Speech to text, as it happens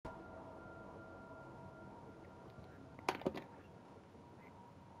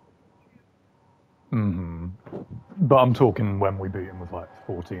Mm-hmm. But I'm talking when we beat him with like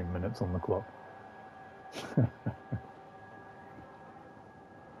 14 minutes on the clock.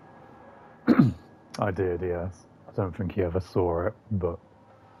 I did, yes. I don't think he ever saw it, but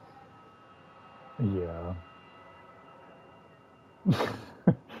yeah.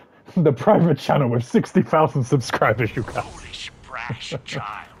 The private channel with 60,000 subscribers, you guys. Foolish, brash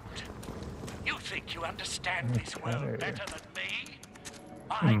child. You think you understand this world better than me?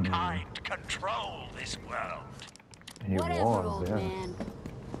 My kind control this world. He Whatever, was, old yes.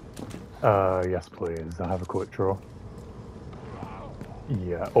 man. Yes, please. I have a quick draw.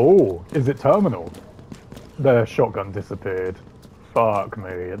 Yeah. Oh, is it terminal? The shotgun disappeared. Fuck me,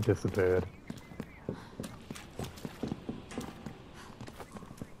 it disappeared.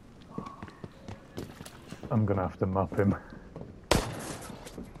 I'm gonna have to mup him.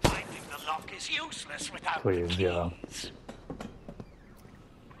 Finding the lock is useless without Please, the keys. yeah.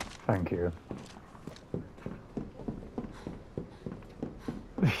 Thank you.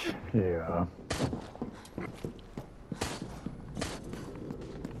 Yeah.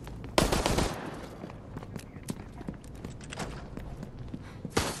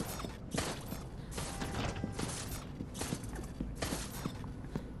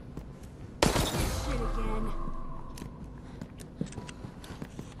 Shit again.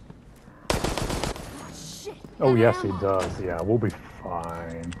 Oh, shit. Oh, Got yes, he ammo. does. Yeah, we'll be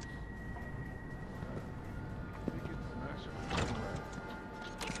fine.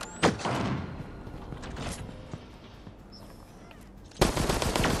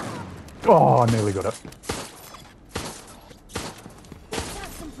 Oh, I nearly got it.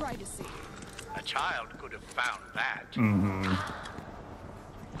 Have some privacy. A child could have found that. Mm-hmm.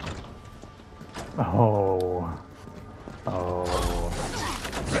 Oh. Oh.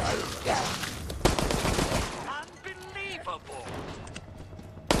 Unbelievable.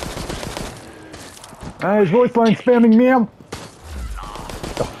 Hey, his voice line spamming me out.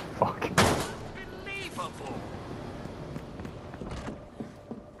 Oh, fuck. Unbelievable.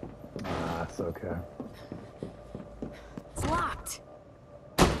 That's okay. It's locked.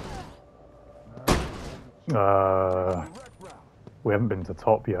 We haven't been to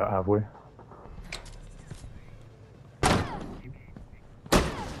top yet, have we?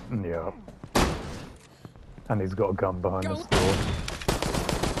 Yeah. And he's got a gun behind this door.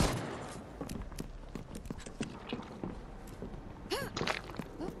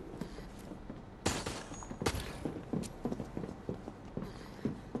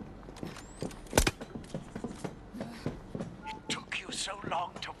 It took you so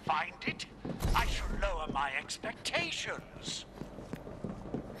long to find it? I shall lower my expectations.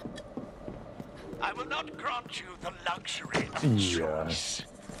 I will not grant you the luxury of choice.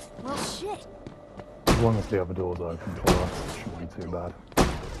 Well, shit. As long as the other door's open for us, it shouldn't be too bad.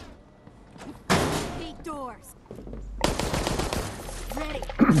 8 doors. Ready.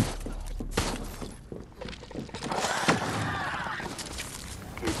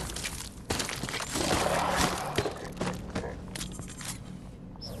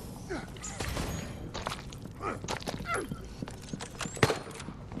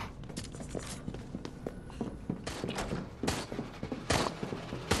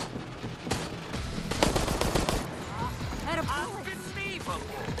 Had a bullet.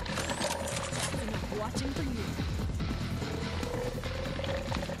 Unbelievable. Enough watching for you.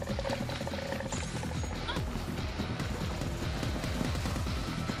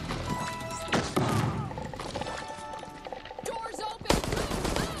 Doors open.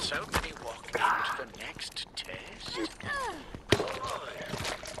 So many walk into the next test. Boy,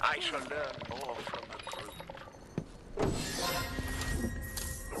 I shall learn more from a group.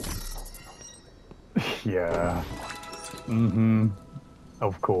 Yeah. Mm-hmm.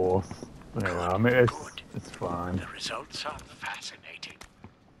 Of course. Yeah, I mean, it's fine. The results are fascinating.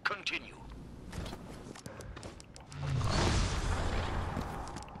 Continue.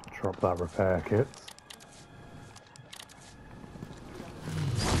 Drop that repair kit.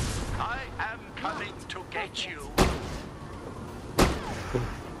 I am coming to get you.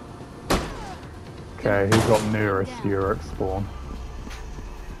 Okay, he got nearest Europe spawn.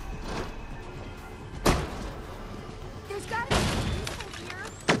 There's gotta be people here.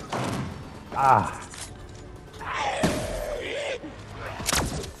 Ah!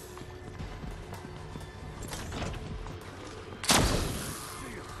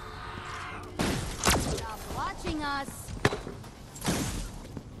 Stop watching us.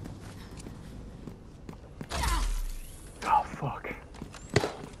 Oh, fuck.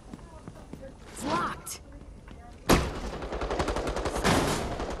 It's locked. I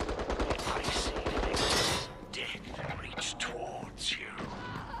see things. Death reach towards you.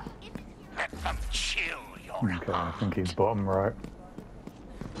 Let them chill Okay, I think he's bottom right.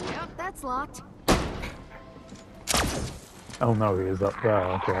 Yep, that's locked. Oh no, he is up there,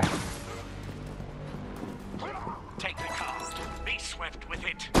 okay. Take the cast. Be swift with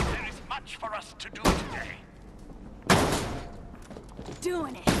it. There is much for us to do today.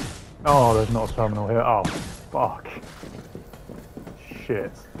 Doing it. Oh, there's not a terminal here. Oh, fuck.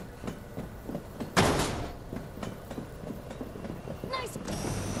 Shit. Nice.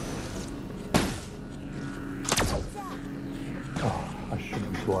 Oh, I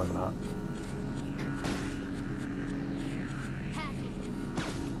shouldn't have blown that.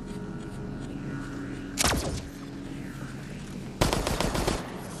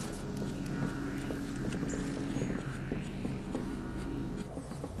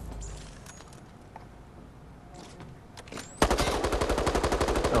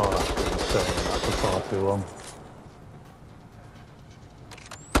 Oh, that's been saying that for far too long.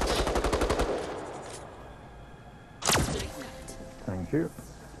 Thank you.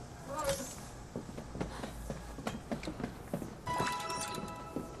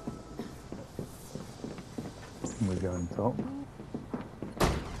 We're going top.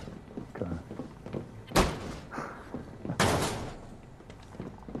 Okay.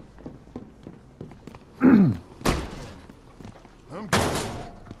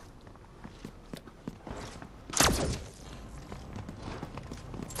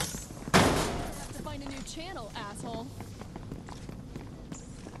 Have to find a new channel, asshole.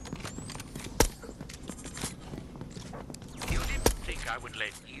 You didn't think I would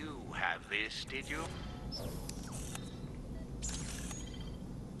let you have this, did you?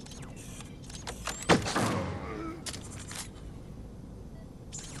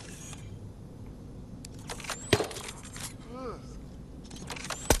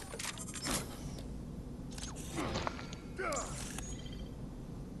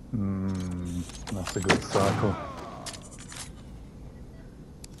 That's a good cycle.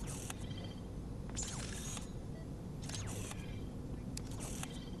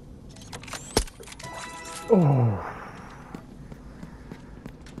 Oh,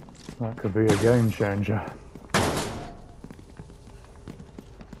 that could be a game changer.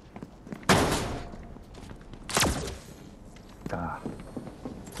 Ah.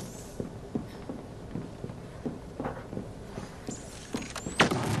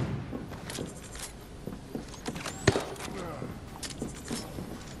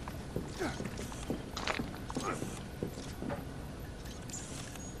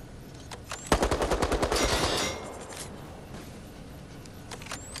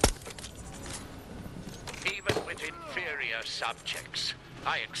 Even with inferior subjects,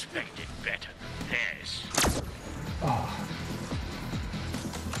 I expected better than this. Oh.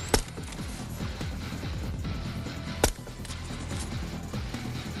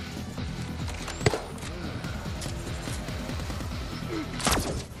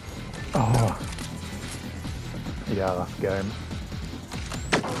 Yeah, that's game.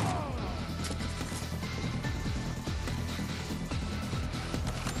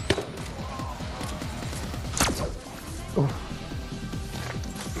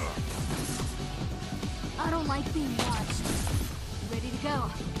 I don't like being watched. Ready to go.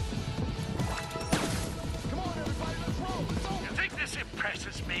 You think this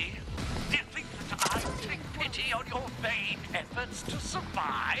impresses me? Do you think that I take pity on your vain efforts to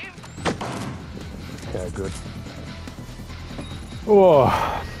survive? Okay, good.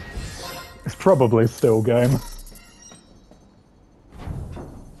 Oh, it's probably still game.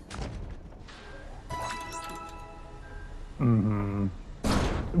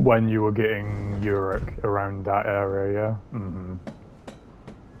 When you were getting Uruk around that area, yeah.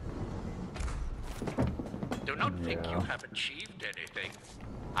 Do not think Yeah. you have achieved anything.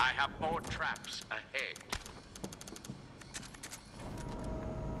 I have more traps ahead.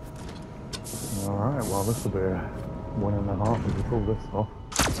 Alright, well this will be 1.5 if we pull this off.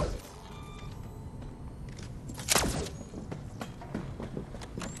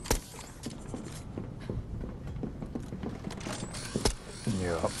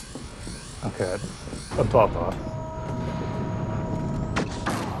 Yep. Okay, it's above us.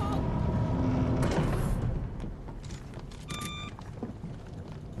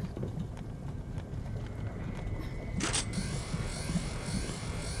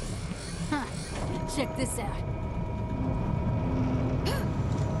 Huh. Check this out.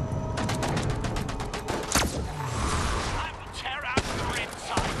 I will tear out your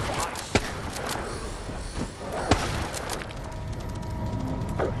inside twice.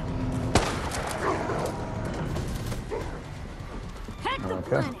 Hack the Okay.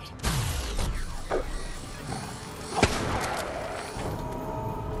 planet.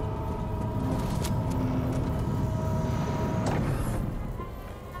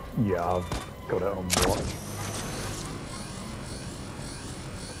 Yeah, I've got it on watch.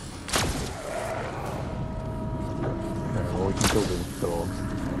 Yeah, well, we can kill these dogs.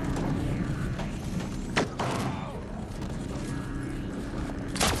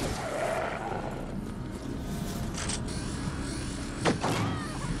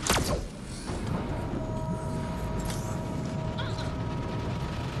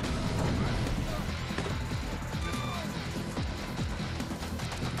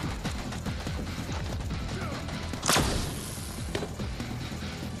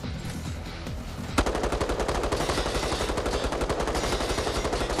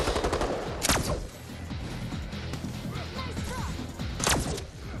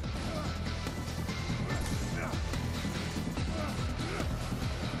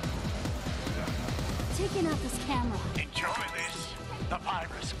 Taking out this camera. Enjoy this. The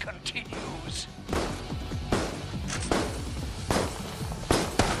virus continues.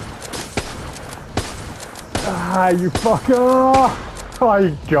 Ah, you fucker! I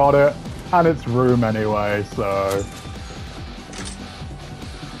got it. And it's room anyway, so...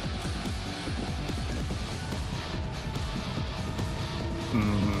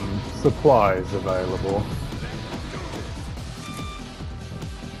 Supplies available.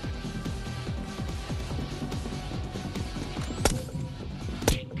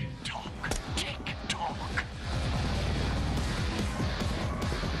 Tick tock, tick tock.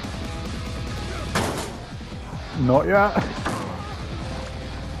 Not yet.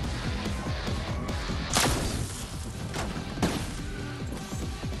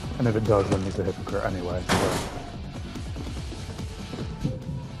 And if it does, then he's a hypocrite anyway, so...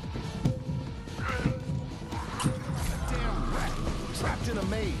 Damn rat trapped in a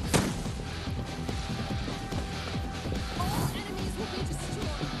maze. All enemies will be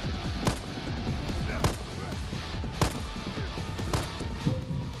destroyed.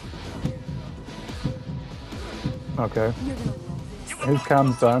 Okay. You're gonna love this. His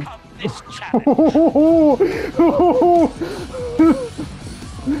cam's down. This challenge.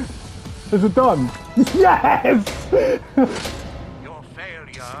 Is it done? Yes! Your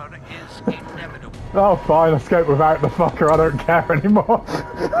failure is inevitable. Oh, fine, escape without the fucker, I don't care anymore.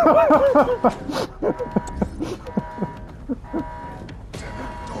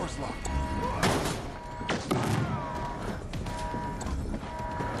 Door's locked.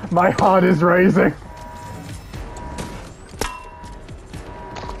 My heart is racing.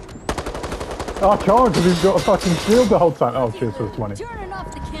 Oh, I can't because he's got a fucking shield the whole time. Oh, cheers for the 20. Turning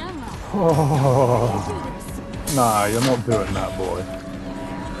off the camera. Oh, Do this. nah, you're not doing that, boy.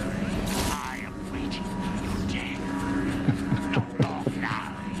 I am waiting for your death. Don't laugh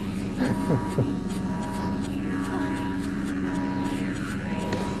now.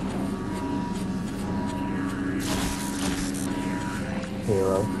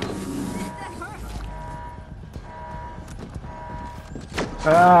 Hero.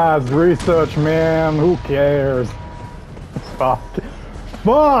 Ah, it's research, man. Who cares? Fuck.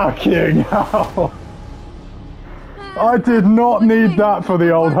 Fucking hell. I did not need that for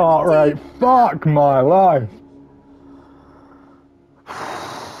the old heart rate. Fuck my life.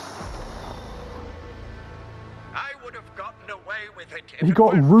 I would have gotten away with it. if He it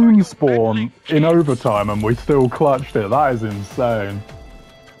got weren't for rune you spawn meddling in kids. overtime and we still clutched it. That is insane.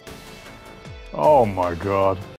 Oh my god.